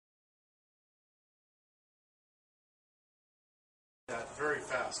that very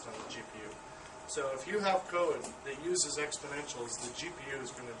fast on the GPU. So if you have code that uses exponentials, the GPU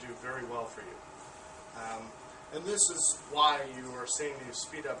is going to do very well for you. And this is why you are seeing these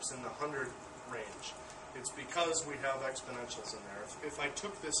speedups in the 100 range. It's because we have exponentials in there. If I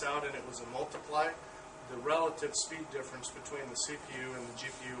took this out and it was a multiply, the relative speed difference between the CPU and the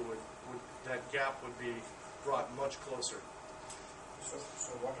GPU that gap would be brought much closer.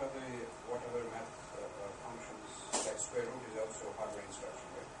 So what are the math functions? Like square root is also hardware instruction,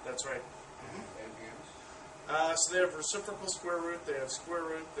 right? That's right. Anything else? So they have reciprocal square root, they have square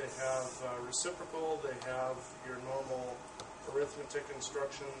root, they have reciprocal, they have your normal arithmetic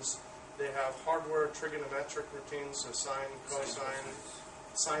instructions, they have hardware trigonometric routines, so sine, cosine,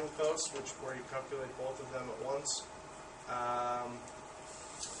 sine, cos, where you calculate both of them at once.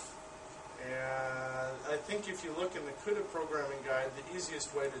 And I think if you look in the CUDA programming guide, the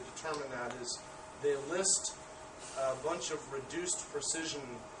easiest way to determine that is they list a bunch of reduced precision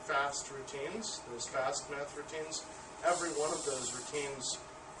fast routines, those fast math routines. Every one of those routines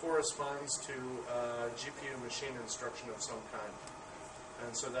corresponds to a GPU machine instruction of some kind.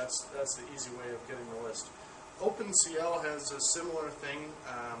 And so that's the easy way of getting the list. OpenCL has a similar thing.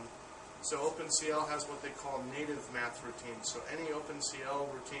 So OpenCL has what they call native math routines. So any OpenCL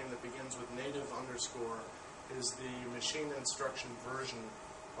routine that begins with native underscore is the machine instruction version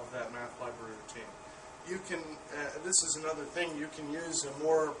of that math library routine. You can, this is another thing, you can use a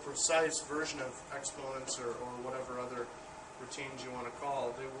more precise version of exponents or whatever other routines you want to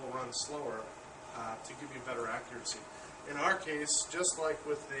call. They will run slower to give you better accuracy. In our case, just like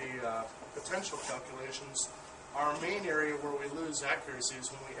with the potential calculations, our main area where we lose accuracy is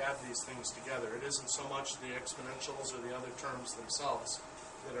when we add these things together. It isn't so much the exponentials or the other terms themselves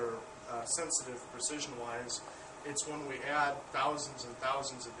that are sensitive precision-wise. It's when we add thousands and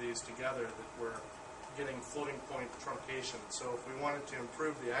thousands of these together that we're getting floating point truncation. So if we wanted to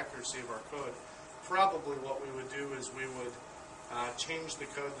improve the accuracy of our code, probably what we would do is we would change the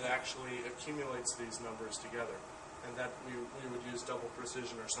code that actually accumulates these numbers together. And that we would use double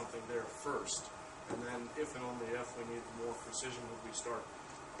precision or something there first. And then if and only if we need more precision, would we start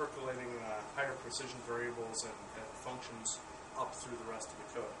percolating higher precision variables and functions up through the rest of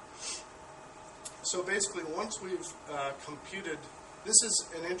the code. So basically, once we've computed, this is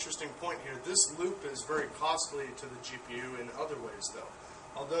an interesting point here. This loop is very costly to the GPU in other ways, though.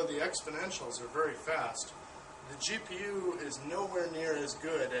 Although the exponentials are very fast, the GPU is nowhere near as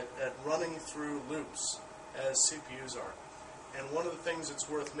good at running through loops as CPUs are. And one of the things that's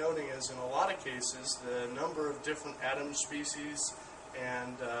worth noting is in a lot of cases, the number of different atom species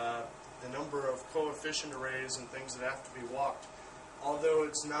and the number of coefficient arrays and things that have to be walked, although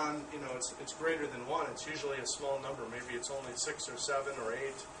it's it's greater than 1, it's usually a small number. Maybe it's only 6 or 7 or 8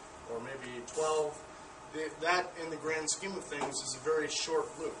 or maybe 12. That, in the grand scheme of things, is a very short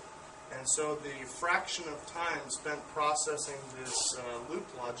loop. And so the fraction of time spent processing this loop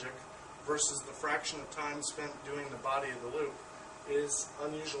logic versus the fraction of time spent doing the body of the loop is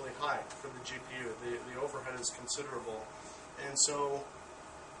unusually high for the GPU. The overhead is considerable. And so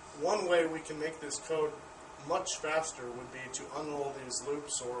one way we can make this code much faster would be to unroll these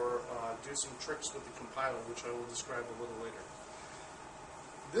loops or do some tricks with the compiler, which I will describe a little later.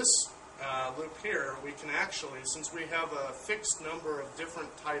 This loop here, we can actually, since we have a fixed number of different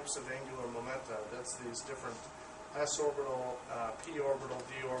types of angular momenta, that's these different s orbital, p orbital,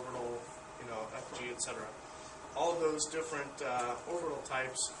 d orbital, fg, etc. All those different orbital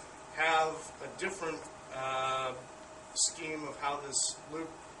types have a different scheme of how this loop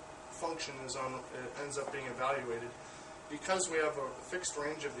function ends up being evaluated. Because we have a fixed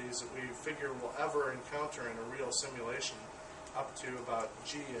range of these that we figure we'll ever encounter in a real simulation, up to about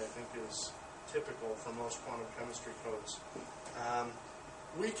g, I think, is typical for most quantum chemistry codes.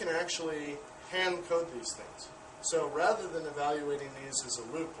 We can actually hand code these things. So rather than evaluating these as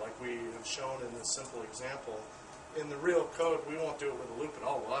a loop like we have shown in this simple example, in the real code we won't do it with a loop at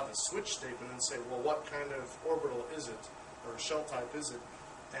all. We'll have a switch statement and say, well, what kind of orbital is it, or shell type is it?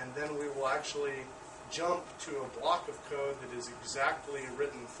 And then we will actually jump to a block of code that is exactly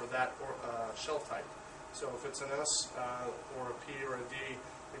written for that shell type. So if it's an S or a P or a D,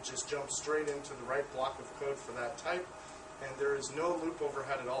 it just jumps straight into the right block of code for that type, and there is no loop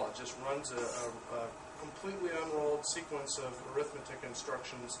overhead at all. It just runs a completely unrolled sequence of arithmetic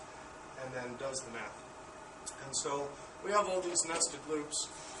instructions and then does the math. And so we have all these nested loops.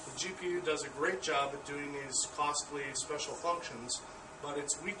 The GPU does a great job at doing these costly special functions, but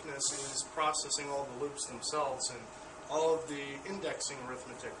its weakness is processing all the loops themselves and all of the indexing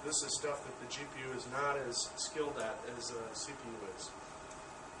arithmetic. This is stuff that the GPU is not as skilled at as a CPU is.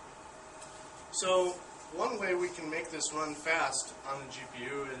 So one way we can make this run fast on the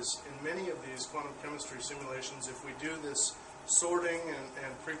GPU is in many of these quantum chemistry simulations, if we do this sorting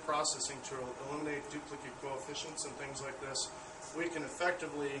and pre-processing to eliminate duplicate coefficients and things like this, we can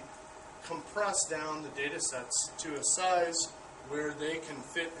effectively compress down the data sets to a size where they can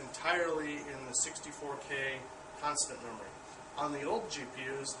fit entirely in the 64K constant memory. On the old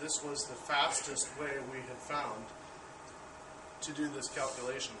GPUs, this was the fastest way we had found to do this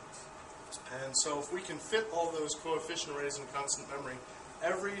calculation. And so if we can fit all those coefficient arrays in constant memory,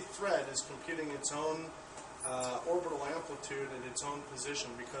 every thread is computing its own orbital amplitude at its own position,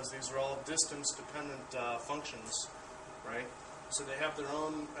 because these are all distance-dependent functions, right? So they have their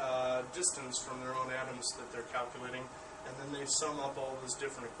own distance from their own atoms that they're calculating, and then they sum up all those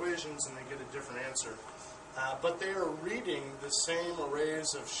different equations and they get a different answer. But they are reading the same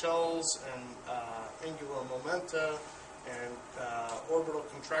arrays of shells and angular momenta and orbital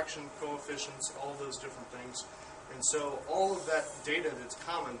contraction coefficients, all those different things. And so all of that data that's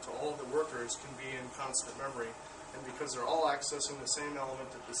common to all the workers can be in constant memory. And because they're all accessing the same element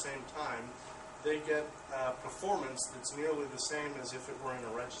at the same time, they get performance that's nearly the same as if it were in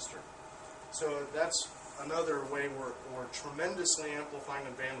a register. So that's another way we're tremendously amplifying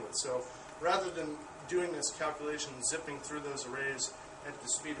the bandwidth. So rather than doing this calculation, zipping through those arrays at the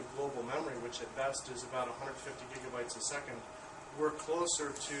speed of global memory, which at best is about 150 gigabytes a second, we're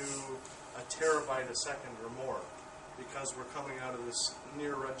closer to a terabyte a second or more, because we're coming out of this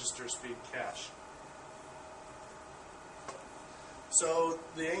near register speed cache. So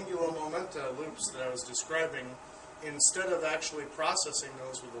the angular momenta loops that I was describing, instead of actually processing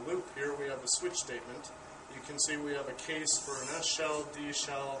those with a loop, here we have a switch statement. You can see we have a case for an S shell, D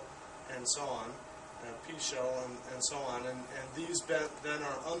shell, and so on, P shell, and so on. And these then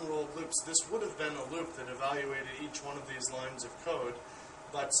are unrolled loops. This would have been a loop that evaluated each one of these lines of code.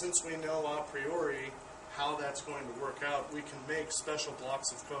 But since we know a priori how that's going to work out, we can make special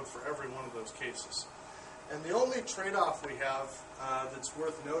blocks of code for every one of those cases. And the only trade-off we have that's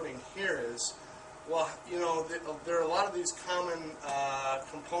worth noting here is, well, you know, there are a lot of these common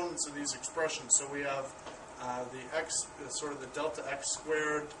components of these expressions. So we have the x, sort of the delta x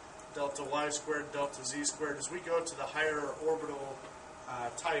squared, delta y squared, delta z squared. As we go to the higher orbital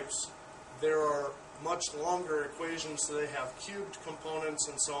types, there are much longer equations, so they have cubed components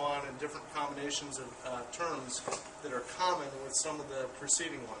and so on, and different combinations of terms that are common with some of the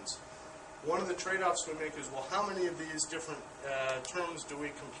preceding ones. One of the trade-offs we make is, well, how many of these different terms do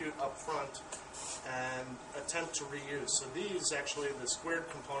we compute up front and attempt to reuse? So these, actually, the squared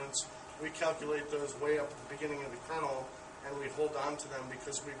components, we calculate those way up at the beginning of the kernel, and we hold on to them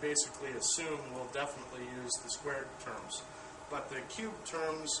because we basically assume we'll definitely use the squared terms. But the cubed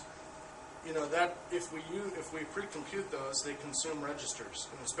terms, you know, that if we pre-compute those, they consume registers,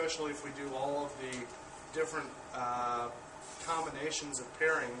 and especially if we do all of the different combinations of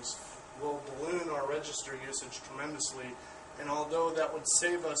pairings, will balloon our register usage tremendously. And although that would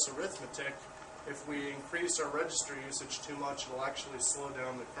save us arithmetic, if we increase our register usage too much, it'll actually slow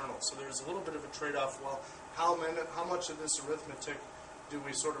down the kernel. So there's a little bit of a trade-off. Well, how much of this arithmetic do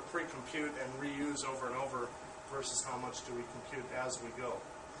we sort of pre-compute and reuse over and over versus how much do we compute as we go?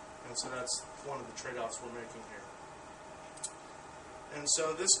 And so that's one of the trade-offs we're making here. And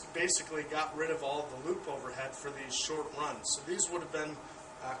so this basically got rid of all the loop overhead for these short runs. So these would have been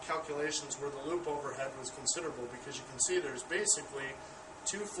calculations where the loop overhead was considerable, because you can see there's basically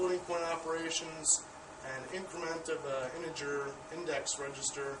two floating point operations, an increment of an integer index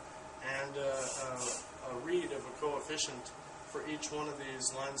register, and a read of a coefficient for each one of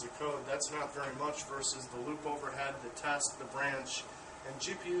these lines of code. That's not very much versus the loop overhead, the test, the branch. And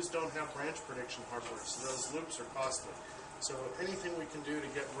GPUs don't have branch prediction hardware, so those loops are costly. So anything we can do to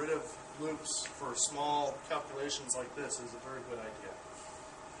get rid of loops for small calculations like this is a very good idea.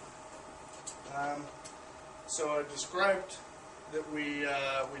 So I described that we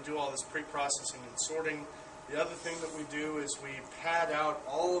do all this pre-processing and sorting. The other thing that we do is we pad out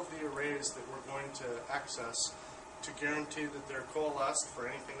all of the arrays that we're going to access to guarantee that they're coalesced for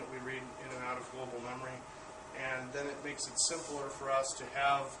anything that we read in and out of global memory. And then it makes it simpler for us to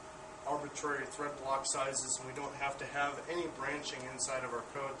have arbitrary thread block sizes, and we don't have to have any branching inside of our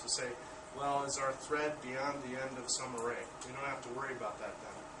code to say, well, is our thread beyond the end of some array? We don't have to worry about that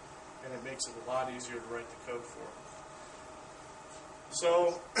then. And it makes it a lot easier to write the code for.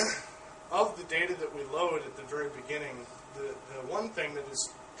 So, of the data that we load at the very beginning, the one thing that is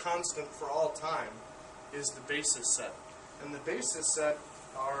constant for all time is the basis set. And the basis set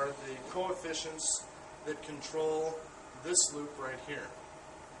are the coefficients that control this loop right here.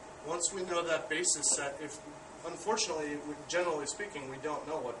 Once we know that basis set, unfortunately, generally speaking, we don't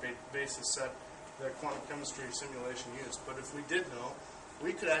know what basis set that quantum chemistry simulation used. But if we did know,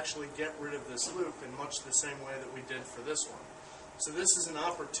 we could actually get rid of this loop in much the same way that we did for this one. So this is an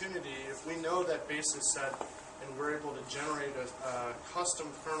opportunity, if we know that basis set and we're able to generate a custom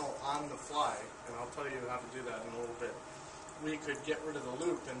kernel on the fly, and I'll tell you how to do that in a little bit, we could get rid of the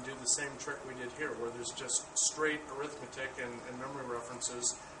loop and do the same trick we did here, where there's just straight arithmetic and memory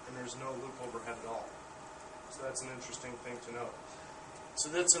references, and there's no loop overhead at all. So that's an interesting thing to note. So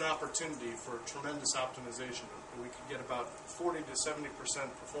that's an opportunity for tremendous optimization. We could get about 40 to 70%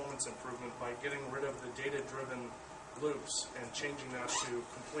 performance improvement by getting rid of the data-driven loops and changing that to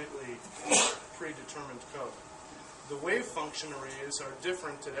completely predetermined code. The wave function arrays are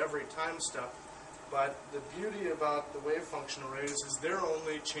different at every time step, but the beauty about the wave function arrays is they're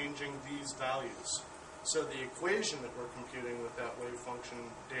only changing these values. So the equation that we're computing with that wave function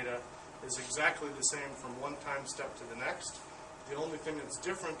data is exactly the same from one time step to the next. The only thing that's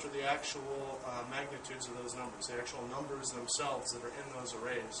different are the actual magnitudes of those numbers, the actual numbers themselves that are in those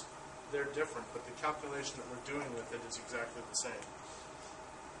arrays. They're different, but the calculation that we're doing with it is exactly the same.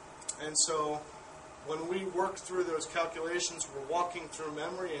 And so when we work through those calculations, we're walking through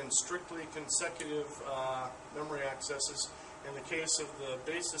memory in strictly consecutive memory accesses. In the case of the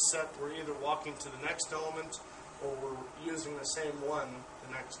basis set, we're either walking to the next element or we're using the same one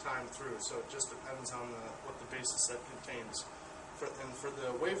the next time through. So it just depends on what the basis set contains. And for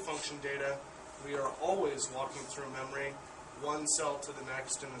the wave function data, we are always walking through memory, one cell to the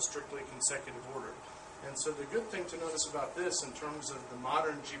next in a strictly consecutive order. And so the good thing to notice about this in terms of the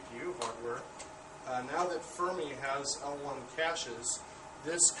modern GPU hardware, now that Fermi has L1 caches,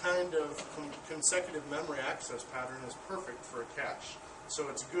 this kind of consecutive memory access pattern is perfect for a cache. So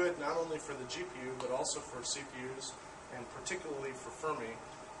it's good not only for the GPU, but also for CPUs, and particularly for Fermi.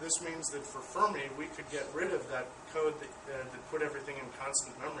 This means that for Fermi, we could get rid of that code that put everything in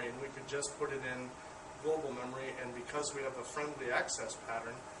constant memory, and we could just put it in global memory, and because we have a friendly access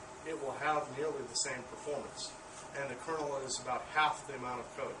pattern, it will have nearly the same performance. And the kernel is about half the amount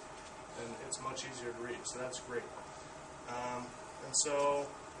of code, and it's much easier to read, so that's great. And so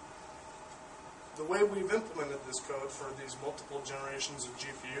the way we've implemented this code for these multiple generations of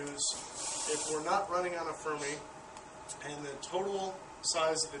GPUs, if we're not running on a Fermi, and the total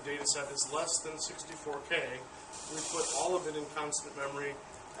size of the data set is less than 64K, we put all of it in constant memory,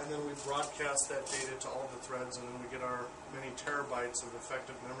 and then we broadcast that data to all the threads, and then we get our many terabytes of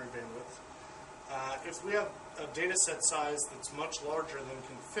effective memory bandwidth. If we have a data set size that's much larger than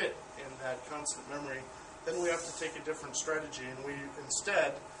can fit in that constant memory, then we have to take a different strategy, and we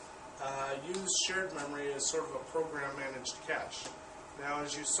instead use shared memory as sort of a program-managed cache. Now,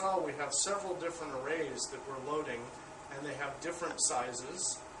 as you saw, we have several different arrays that we're loading, and they have different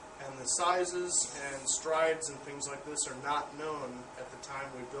sizes, and the sizes and strides and things like this are not known at the time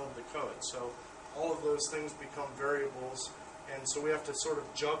we build the code. So all of those things become variables, and so we have to sort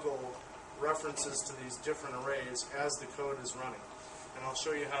of juggle references to these different arrays as the code is running. And I'll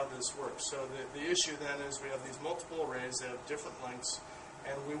show you how this works. So the issue then is we have these multiple arrays that have different lengths,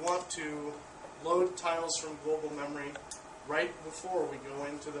 and we want to load tiles from global memory right before we go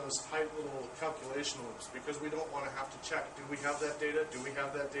into those tight little calculation loops, because we don't want to have to check, do we have that data, do we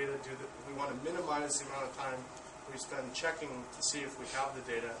have that data, we want to minimize the amount of time we spend checking to see if we have the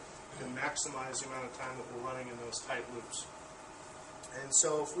data, and maximize the amount of time that we're running in those tight loops. And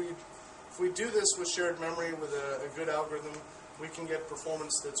so if we do this with shared memory with a good algorithm, we can get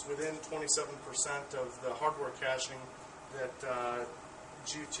performance that's within 27% of the hardware caching that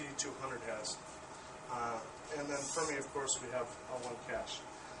GT200 has. And then Fermi, of course, we have L1 cache.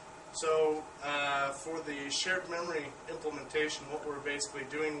 So for the shared memory implementation, what we're basically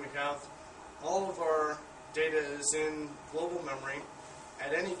doing, we have all of our data is in global memory.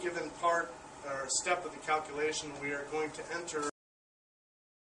 At any given part or step of the calculation, we are going to enter